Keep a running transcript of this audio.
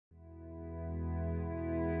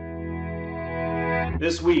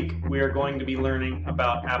This week, we are going to be learning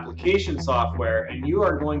about application software, and you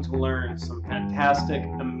are going to learn some fantastic,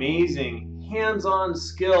 amazing, hands-on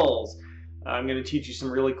skills. I'm going to teach you some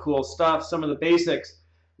really cool stuff, some of the basics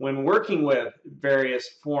when working with various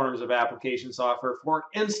forms of application software. For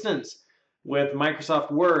instance, with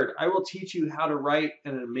Microsoft Word, I will teach you how to write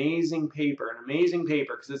an amazing paper,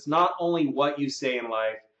 because it's not only what you say in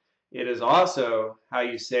life, it is also how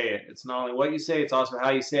you say it. It's not only what you say, it's also how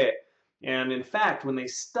you say it. And in fact, when they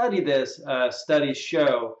study this, studies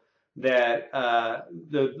show that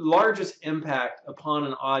the largest impact upon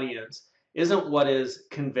an audience isn't what is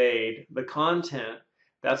conveyed, the content.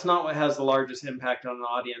 That's not what has the largest impact on an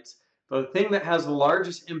audience. The thing that has the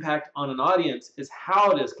largest impact on an audience is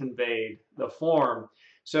how it is conveyed, the form.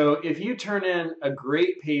 So if you turn in a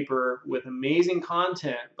great paper with amazing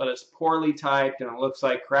content, but it's poorly typed and it looks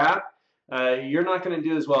like crap, you're not going to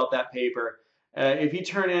do as well at that paper. If you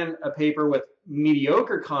turn in a paper with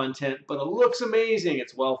mediocre content, but it looks amazing,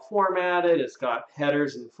 it's well formatted, it's got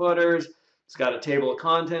headers and footers, it's got a table of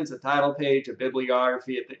contents, a title page, a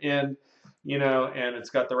bibliography at the end, and it's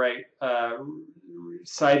got the right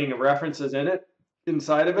citing of references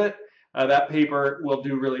inside of it, that paper will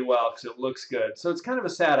do really well because it looks good. So it's kind of a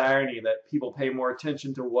sad irony that people pay more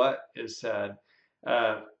attention to what is said.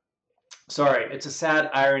 Sorry, it's a sad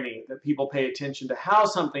irony that people pay attention to how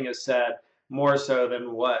something is said more so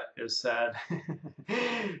than what is said.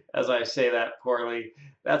 As I say that poorly.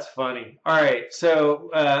 That's funny. All right, so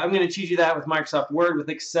I'm going to teach you that with Microsoft Word. With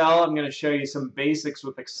Excel, I'm going to show you some basics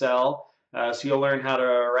with Excel. So you'll learn how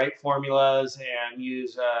to write formulas and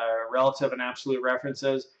use relative and absolute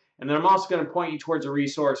references. And then I'm also going to point you towards a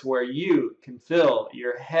resource where you can fill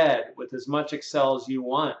your head with as much Excel as you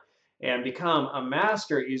want and become a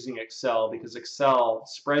master at using Excel, because Excel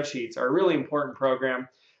spreadsheets are a really important program.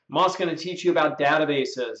 I'm also going to teach you about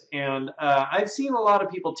databases. And I've seen a lot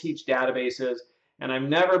of people teach databases, and I've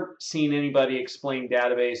never seen anybody explain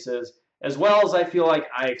databases as well as I feel like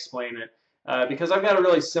I explain it. Because I've got a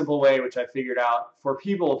really simple way, which I figured out, for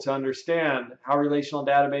people to understand how relational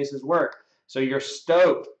databases work. So you're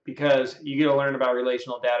stoked because you get to learn about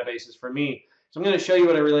relational databases from me. So I'm going to show you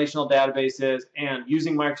what a relational database is, and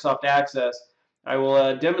using Microsoft Access, I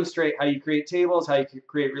will demonstrate how you create tables, how you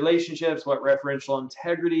create relationships, what referential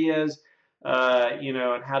integrity is,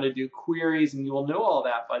 and how to do queries, and you will know all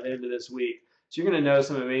that by the end of this week. So you're going to know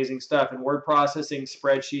some amazing stuff in word processing,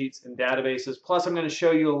 spreadsheets, and databases. Plus, I'm going to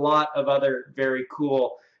show you a lot of other very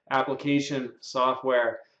cool application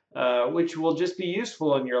software, which will just be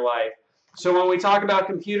useful in your life. So when we talk about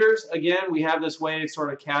computers, again, we have this way of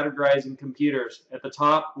sort of categorizing computers. At the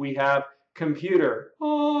top, we have computer.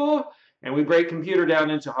 Oh, and we break computer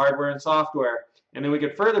down into hardware and software. And then we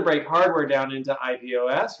could further break hardware down into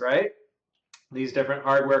IPOS, right? These different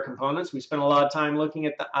hardware components. We spent a lot of time looking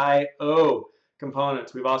at the I/O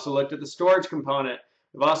components. We've also looked at the storage component.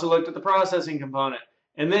 We've also looked at the processing component.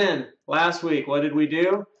 And then last week, what did we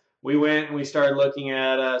do? We went and we started looking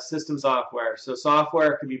at system software. So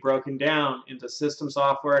software could be broken down into system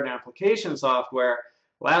software and application software.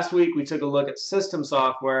 Last week, we took a look at system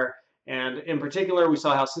software, and in particular, we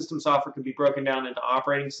saw how system software could be broken down into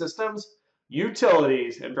operating systems,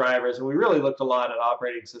 utilities, and drivers. And we really looked a lot at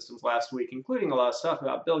operating systems last week, including a lot of stuff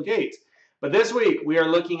about Bill Gates. But this week, we are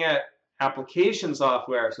looking at application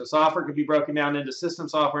software. So software could be broken down into system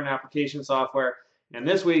software and application software. And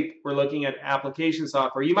this week, we're looking at application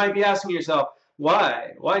software. You might be asking yourself,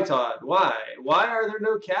 why? Why, Todd? Why? Why are there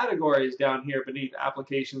no categories down here beneath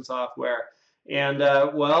application software? And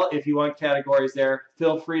well, if you want categories there,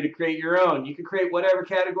 feel free to create your own. You can create whatever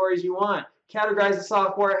categories you want. Categorize the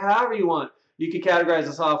software however you want. You could categorize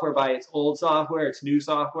the software by its old software, its new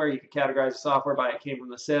software. You could categorize the software by it came from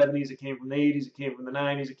the 70s, it came from the 80s, it came from the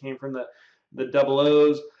 90s, it came from the double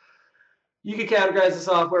O's. You could categorize the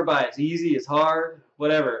software by it's easy, it's hard,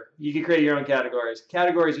 whatever. You could create your own categories.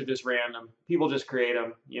 Categories are just random. People just create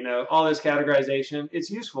them. All this categorization,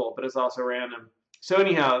 it's useful, but it's also random. So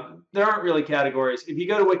anyhow, there aren't really categories. If you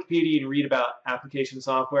go to Wikipedia and read about application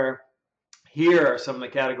software, here are some of the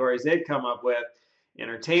categories they've come up with.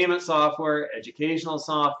 Entertainment software, educational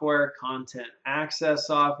software, content access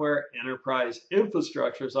software, enterprise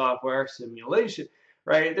infrastructure software, simulation,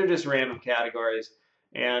 right? They're just random categories.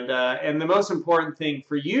 And the most important thing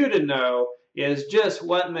for you to know is just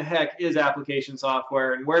what in the heck is application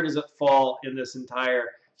software and where does it fall in this entire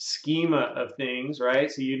schema of things,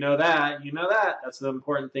 right? So you know that. That's the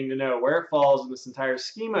important thing to know, where it falls in this entire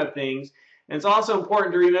schema of things. And it's also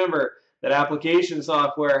important to remember that application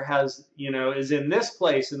software has, is in this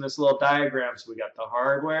place in this little diagram. So we got the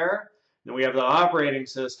hardware, Then we have the operating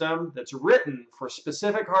system that's written for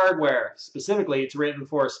specific hardware. Specifically, it's written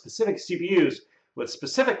for specific CPUs with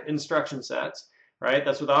specific instruction sets, right?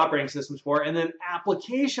 That's what the operating system's for. And then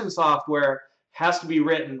application software has to be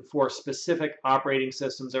written for specific operating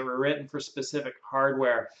systems that were written for specific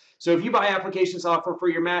hardware. So if you buy application software for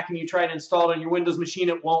your Mac and you try to install it on your Windows machine,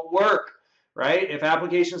 it won't work, right? If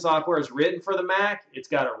application software is written for the Mac, it's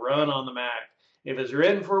got to run on the Mac. If it's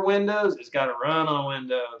written for Windows, it's got to run on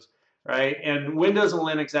Windows, right? And Windows and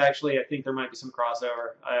Linux, actually, I think there might be some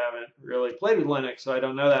crossover. I haven't really played with Linux, so I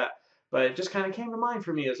don't know that. But it just kind of came to mind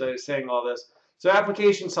for me as I was saying all this. So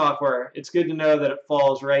application software, it's good to know that it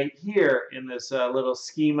falls right here in this little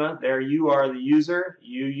schema. There you are the user.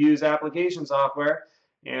 You use application software.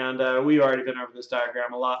 And we've already been over this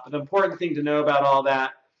diagram a lot. But the important thing to know about all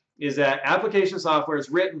that is that application software is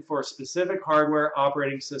written for specific hardware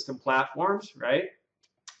operating system platforms, right?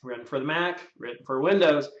 Written for the Mac, written for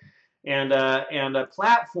Windows. And a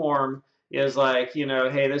platform is like, you know,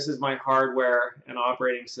 hey, this is my hardware and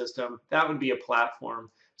operating system. That would be a platform.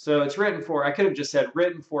 So it's written for, I could have just said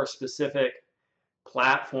written for specific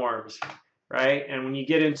platforms, right? And when you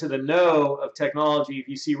get into the know of technology, if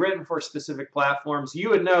you see written for specific platforms, you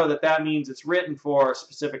would know that that means it's written for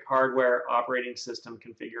specific hardware operating system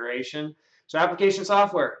configuration. So application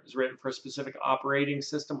software is written for specific operating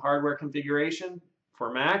system hardware configuration.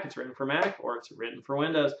 For Mac, it's written for Mac, or it's written for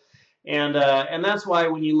Windows. And that's why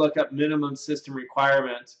when you look up minimum system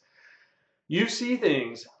requirements, you see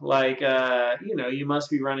things like, you know, you must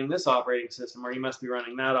be running this operating system or you must be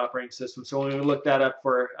running that operating system. So when we looked that up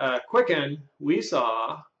for Quicken, we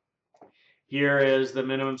saw here is the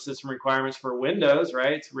minimum system requirements for Windows,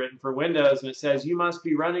 right? It's written for Windows and it says you must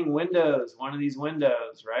be running Windows, one of these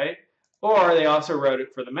Windows, right? Or they also wrote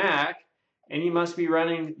it for the Mac and you must be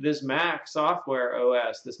running this Mac software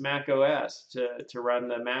OS, this Mac OS to run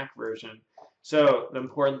the Mac version. So the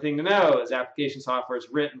important thing to know is application software is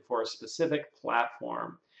written for a specific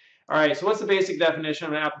platform. All right, so what's the basic definition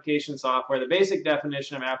of application software? The basic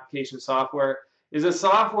definition of application software is a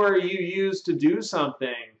software you use to do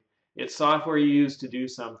something. It's software you use to do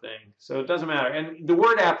something. So it doesn't matter. And the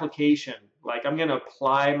word application, like I'm going to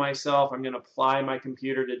apply myself, I'm going to apply my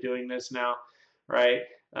computer to doing this now, right?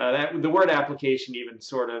 The word application even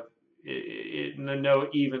sort of, it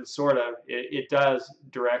does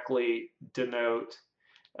directly denote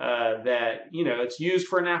that, you know, it's used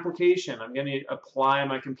for an application. I'm going to apply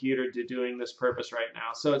my computer to doing this purpose right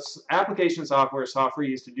now. So it's application software, software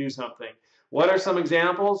used to do something. What are some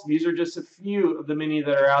examples? These are just a few of the many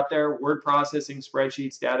that are out there. Word processing,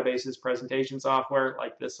 spreadsheets, databases, presentation software,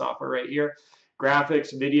 like this software right here,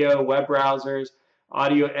 graphics, video, web browsers,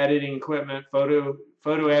 audio editing equipment, photo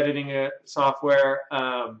editing software,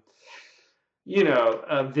 you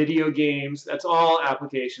know, video games. That's all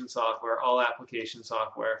application software, all application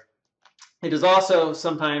software. It is also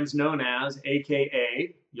sometimes known as,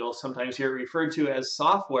 AKA, you'll sometimes hear it referred to as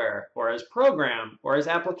software, or as program, or as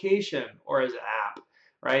application, or as app,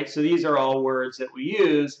 right? So these are all words that we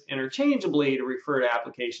use interchangeably to refer to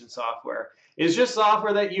application software. It's just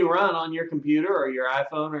software that you run on your computer, or your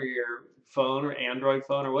iPhone, or your phone, or Android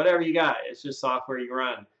phone, or whatever you got. It's just software you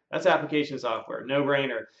run. That's application software, no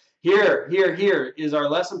brainer. Here is our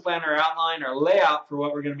lesson plan, our outline, our layout for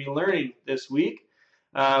what we're going to be learning this week.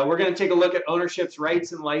 We're going to take a look at ownership's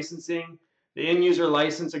rights and licensing, the end user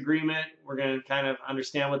license agreement. We're going to kind of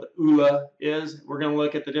understand what the ULA is. We're going to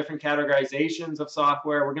look at the different categorizations of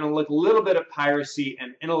software. We're going to look a little bit at piracy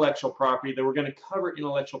and intellectual property, though we're going to cover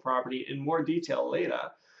intellectual property in more detail later.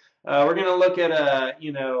 We're going to look at,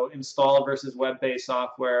 you know, installed versus web-based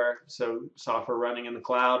software, so software running in the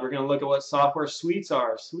cloud. We're going to look at what software suites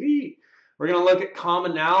are. Sweet. We're going to look at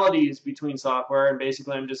commonalities between software, and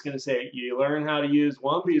basically I'm just going to say you learn how to use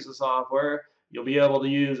one piece of software, you'll be able to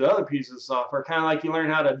use other pieces of software. Kind of like you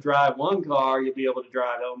learn how to drive one car, you'll be able to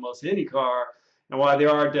drive almost any car. And while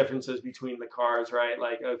there are differences between the cars, right?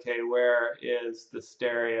 Like, okay, where is the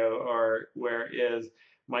stereo, or where is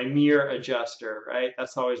my mirror adjuster, right?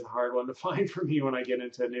 That's always the hard one to find for me when I get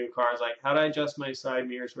into a new car. It's like, how do I adjust my side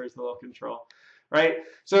mirrors? Where's the little control, right?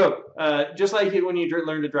 So just like when you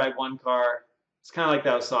learn to drive one car, it's kind of like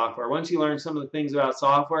that with software. Once you learn some of the things about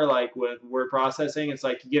software, like with word processing, it's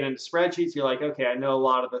like you get into spreadsheets, you're like, okay, I know a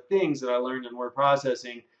lot of the things that I learned in word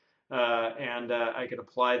processing, and I could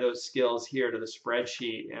apply those skills here to the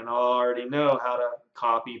spreadsheet, and I'll already know how to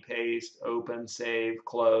copy, paste, open, save,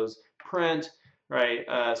 close, print, right?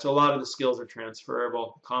 So a lot of the skills are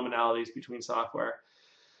transferable, commonalities between software.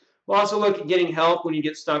 We'll also look at getting help when you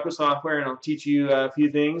get stuck with software, and I'll teach you a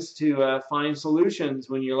few things to find solutions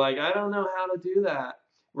when you're like, I don't know how to do that.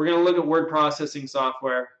 We're going to look at word processing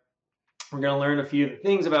software. We're going to learn a few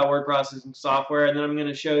things about word processing software, and then I'm going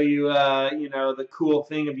to show you, you know, the cool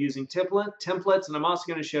thing of using templates, and I'm also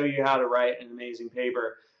going to show you how to write an amazing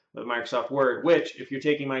paper with Microsoft Word, which, if you're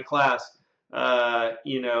taking my class,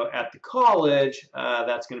 you know, at the college,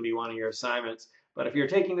 that's going to be one of your assignments. But if you're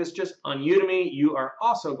taking this just on Udemy, you are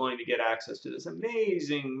also going to get access to this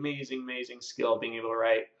amazing skill of being able to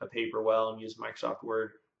write a paper well and use Microsoft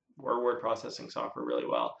Word or word processing software really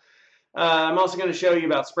well. I'm also going to show you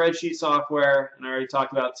about spreadsheet software, and I already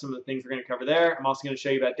talked about some of the things we're going to cover there. I'm also going to show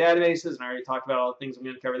you about databases, and I already talked about all the things I'm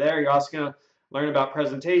going to cover there. You're also going to learn about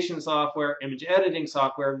presentation software, image editing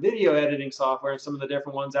software, video editing software, and some of the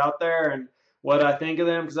different ones out there, and what I think of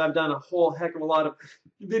them, because I've done a whole heck of a lot of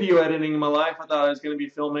video editing in my life. I thought I was going to be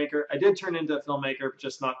a filmmaker. I did turn into a filmmaker,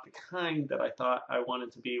 just not the kind that I thought I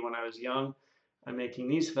wanted to be when I was young. I'm making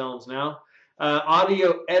these films now.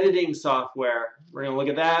 Audio editing software, we're going to look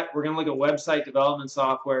at that. We're going to look at website development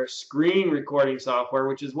software, screen recording software,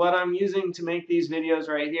 which is what I'm using to make these videos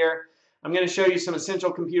right here. I'm going to show you some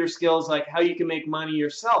essential computer skills like how you can make money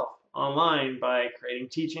yourself online by creating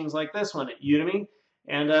teachings like this one at Udemy,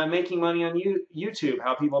 and making money on YouTube,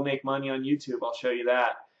 how people make money on YouTube. I'll show you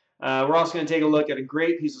that. We're also going to take a look at a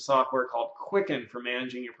great piece of software called Quicken for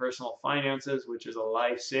managing your personal finances, which is a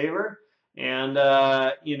lifesaver. And,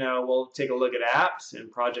 you know, we'll take a look at apps and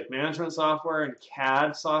project management software and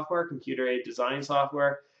CAD software, computer-aided design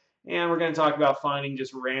software. And we're going to talk about finding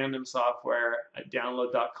just random software at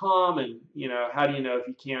download.com and, you know, how do you know if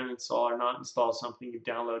you can install or not install something you've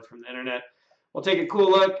downloaded from the internet. We'll take a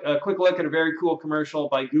quick look at a very cool commercial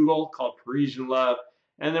by Google called Parisian Love.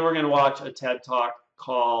 And then we're going to watch a TED Talk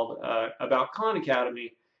called about Khan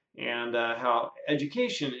Academy and how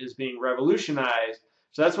education is being revolutionized.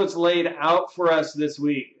 So that's what's laid out for us this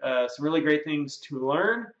week. Some really great things to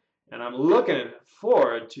learn, and I'm looking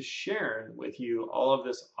forward to sharing with you all of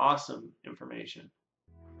this awesome information.